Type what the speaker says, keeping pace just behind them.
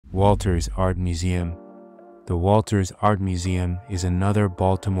Walters Art Museum. The Walters Art Museum is another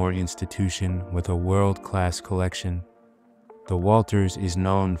Baltimore institution with a world-class collection. The Walters is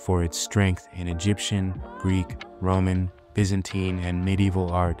known for its strength in Egyptian, Greek, Roman, Byzantine, and medieval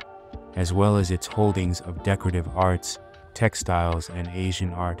art, as well as its holdings of decorative arts, textiles, and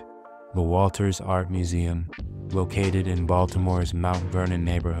Asian art. The Walters Art Museum, located in Baltimore's Mount Vernon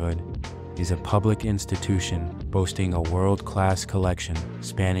neighborhood, is a public institution boasting a world-class collection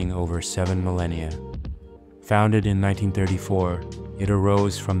spanning over 7 millennia. Founded in 1934, it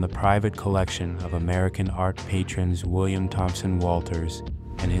arose from the private collection of American art patrons William Thompson Walters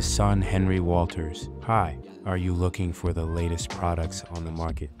and his son Henry Walters. Hi, are you looking for the latest products on the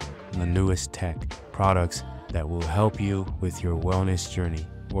market? The newest tech products that will help you with your wellness journey,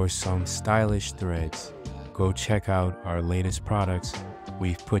 or some stylish threads? Go check out our latest products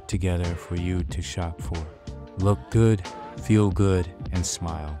we've put together for you to shop for. Look good, feel good, and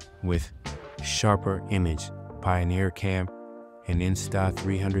smile with Sharper Image, Pioneer Camp, and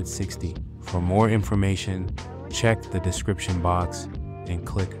Insta360. For more information, check the description box and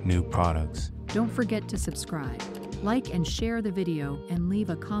click New Products. Don't forget to subscribe, like and share the video, and leave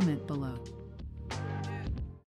a comment below.